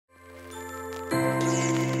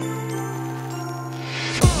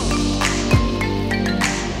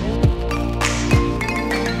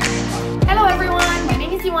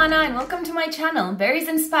my channel, Berries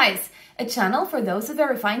and Spice, a channel for those with a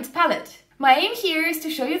refined palate. My aim here is to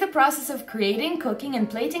show you the process of creating, cooking and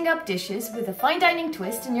plating up dishes with a fine dining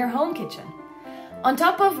twist in your home kitchen. On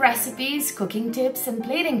top of recipes, cooking tips and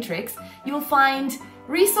plating tricks, you will find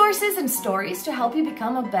resources and stories to help you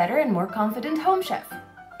become a better and more confident home chef.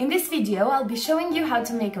 In this video, I'll be showing you how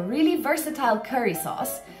to make a really versatile curry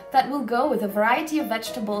sauce that will go with a variety of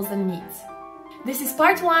vegetables and meats. This is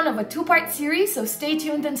part one of a two-part series, so stay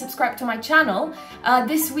tuned and subscribe to my channel.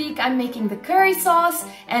 This week I'm making the curry sauce,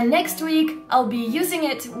 and next week I'll be using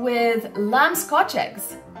it with lamb scotch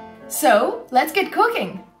eggs. So let's get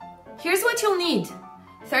cooking! Here's what you'll need: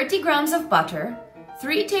 30 grams of butter,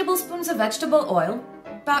 3 tablespoons of vegetable oil,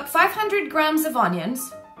 about 500 grams of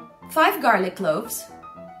onions, 5 garlic cloves,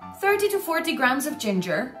 30 to 40 grams of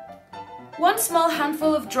ginger, 1 small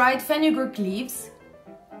handful of dried fenugreek leaves,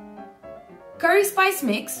 curry spice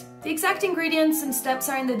mix, the exact ingredients and steps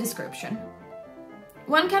are in the description,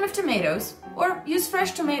 1 can of tomatoes, or use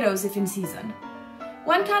fresh tomatoes if in season,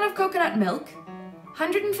 1 can of coconut milk,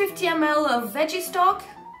 150 ml of veggie stock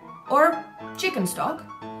or chicken stock,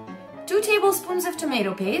 2 tablespoons of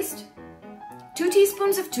tomato paste, 2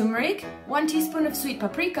 teaspoons of turmeric, 1 teaspoon of sweet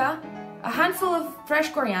paprika, a handful of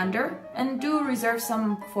fresh coriander, and do reserve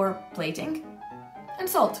some for plating, and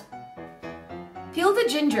salt. Peel the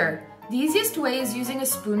ginger. The easiest way is using a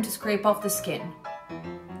spoon to scrape off the skin.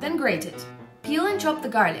 Then grate it. Peel and chop the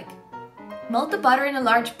garlic. Melt the butter in a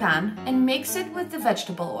large pan and mix it with the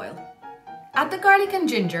vegetable oil. Add the garlic and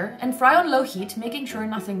ginger and fry on low heat, making sure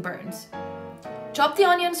nothing burns. Chop the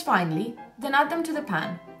onions finely, then add them to the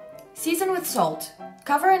pan. Season with salt.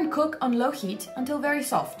 Cover and cook on low heat until very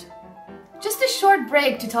soft. Just a short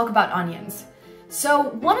break to talk about onions. So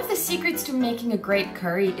one of the secrets to making a great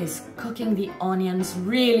curry is cooking the onions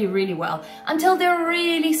really well until they're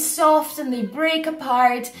really soft and they break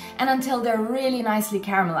apart, and until they're really nicely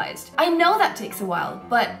caramelized. I know that takes a while,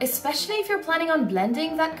 but especially if you're planning on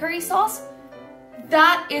blending that curry sauce,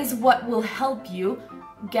 that is what will help you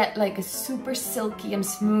get like a super silky and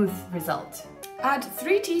smooth result. Add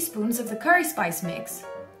 3 teaspoons of the curry spice mix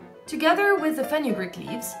together with the fenugreek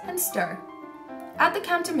leaves and stir. Add the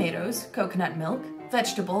canned tomatoes, coconut milk,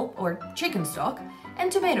 vegetable or chicken stock,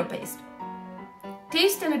 and tomato paste.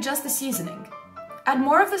 Taste and adjust the seasoning. Add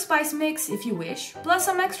more of the spice mix if you wish, plus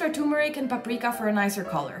some extra turmeric and paprika for a nicer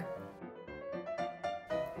color.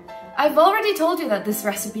 I've already told you that this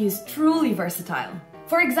recipe is truly versatile.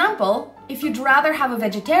 For example, if you'd rather have a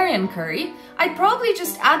vegetarian curry, I'd probably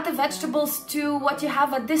just add the vegetables to what you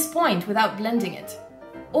have at this point without blending it.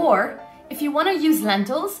 Or, if you want to use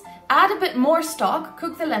lentils, add a bit more stock,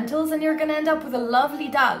 cook the lentils, and you're gonna end up with a lovely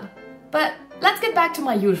dal. But let's get back to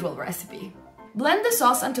my usual recipe. Blend the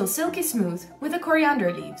sauce until silky smooth with the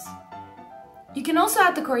coriander leaves. You can also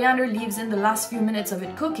add the coriander leaves in the last few minutes of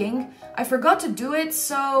it cooking. I forgot to do it,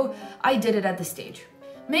 so I did it at this stage.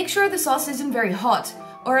 Make sure the sauce isn't very hot,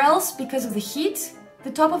 or else, because of the heat,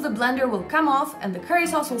 the top of the blender will come off and the curry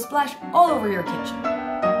sauce will splash all over your kitchen.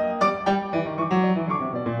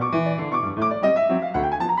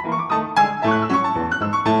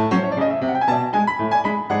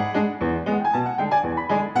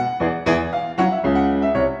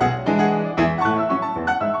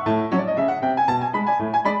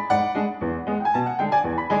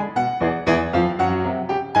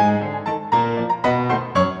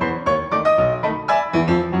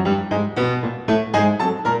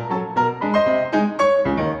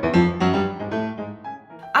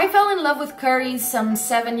 I fell in love with curries some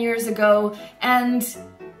 7 years ago, and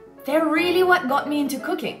they're really what got me into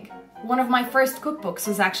cooking. One of my first cookbooks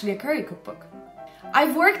was actually a curry cookbook.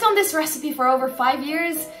 I've worked on this recipe for over 5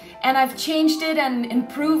 years, and I've changed it and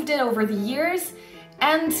improved it over the years,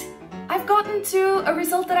 and I've gotten to a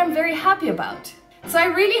result that I'm very happy about. So I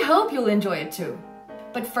really hope you'll enjoy it too.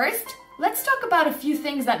 But first, let's talk about a few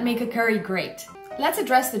things that make a curry great. Let's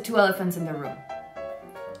address the 2 elephants in the room: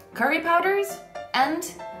 curry powders and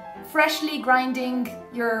freshly grinding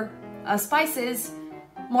your spices,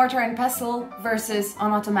 mortar and pestle versus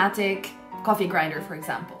an automatic coffee grinder, for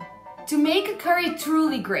example. To make a curry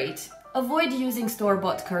truly great, avoid using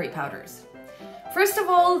store-bought curry powders. First of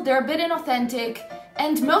all, they're a bit inauthentic,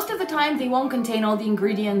 and most of the time they won't contain all the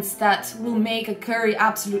ingredients that will make a curry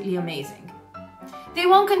absolutely amazing. They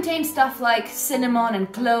won't contain stuff like cinnamon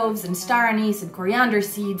and cloves and star anise and coriander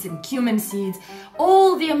seeds and cumin seeds,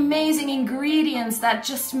 all the amazing ingredients that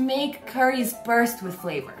just make curries burst with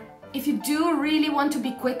flavor. If you do really want to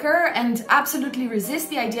be quicker and absolutely resist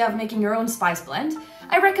the idea of making your own spice blend,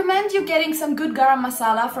 I recommend you getting some good garam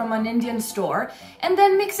masala from an Indian store and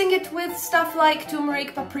then mixing it with stuff like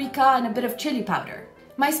turmeric, paprika and a bit of chili powder.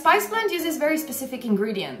 My spice blend uses very specific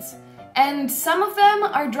ingredients, and some of them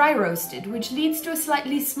are dry roasted, which leads to a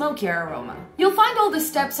slightly smokier aroma. You'll find all the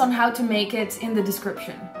steps on how to make it in the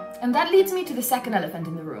description. And that leads me to the second elephant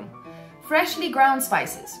in the room: freshly ground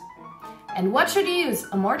spices. And what should you use,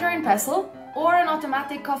 a mortar and pestle or an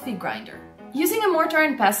automatic coffee grinder? Using a mortar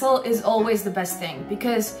and pestle is always the best thing,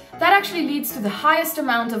 because that actually leads to the highest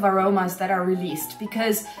amount of aromas that are released,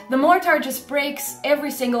 because the mortar just breaks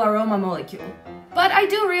every single aroma molecule. But I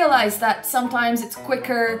do realize that sometimes it's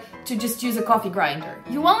quicker to just use a coffee grinder.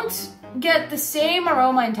 You won't get the same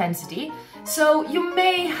aroma intensity, so you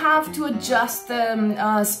may have to adjust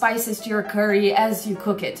the spices to your curry as you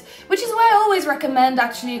cook it, which is why I always recommend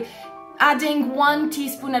actually adding 1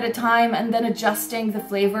 teaspoon at a time and then adjusting the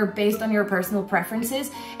flavor based on your personal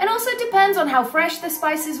preferences. And also it depends on how fresh the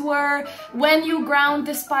spices were, when you ground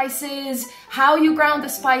the spices, how you ground the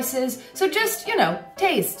spices. So just, you know,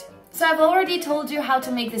 taste. So I've already told you how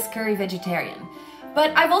to make this curry vegetarian, but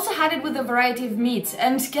I've also had it with a variety of meats,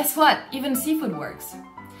 and guess what? Even seafood works.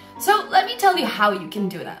 So let me tell you how you can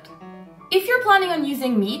do that. If you're planning on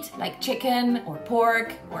using meat, like chicken or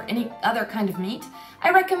pork or any other kind of meat, I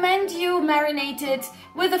recommend you marinate it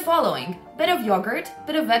with the following: bit of yogurt,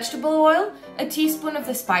 bit of vegetable oil, a teaspoon of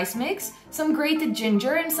the spice mix, some grated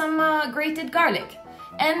ginger and some grated garlic.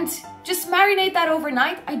 And just marinate that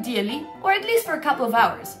overnight, ideally, or at least for a couple of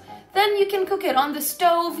hours. Then you can cook it on the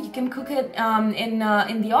stove, you can cook it in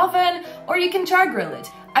the oven, or you can char grill it.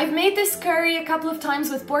 I've made this curry a couple of times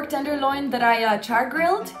with pork tenderloin that I char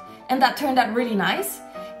grilled, and that turned out really nice.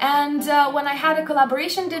 And when I had a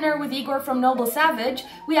collaboration dinner with Igor from Noble Savage,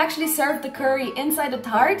 we actually served the curry inside a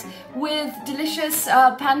tart with delicious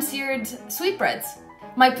pan-seared sweetbreads.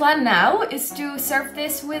 My plan now is to serve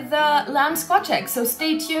this with lamb scotch eggs, so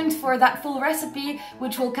stay tuned for that full recipe,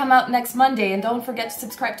 which will come out next Monday, and don't forget to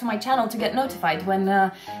subscribe to my channel to get notified when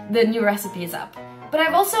the new recipe is up. But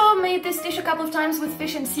I've also made this dish a couple of times with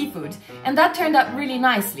fish and seafood, and that turned out really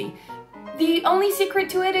nicely. The only secret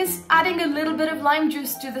to it is adding a little bit of lime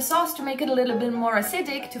juice to the sauce to make it a little bit more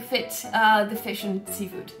acidic to fit the fish and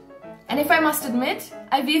seafood. And if I must admit,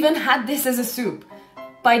 I've even had this as a soup,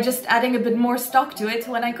 by just adding a bit more stock to it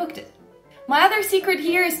when I cooked it. My other secret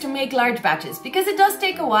here is to make large batches, because it does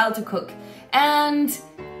take a while to cook. And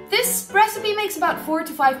this recipe makes about 4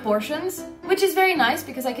 to 5 portions, which is very nice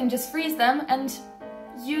because I can just freeze them and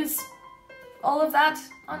use all of that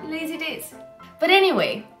on lazy days. But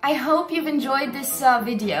anyway, I hope you've enjoyed this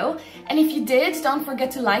video, and if you did, don't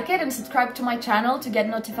forget to like it and subscribe to my channel to get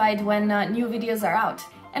notified when new videos are out.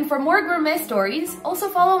 And for more gourmet stories, also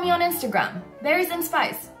follow me on Instagram, Berries and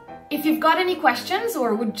Spice. If you've got any questions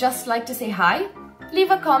or would just like to say hi,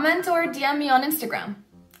 leave a comment or DM me on Instagram.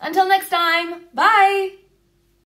 Until next time, bye!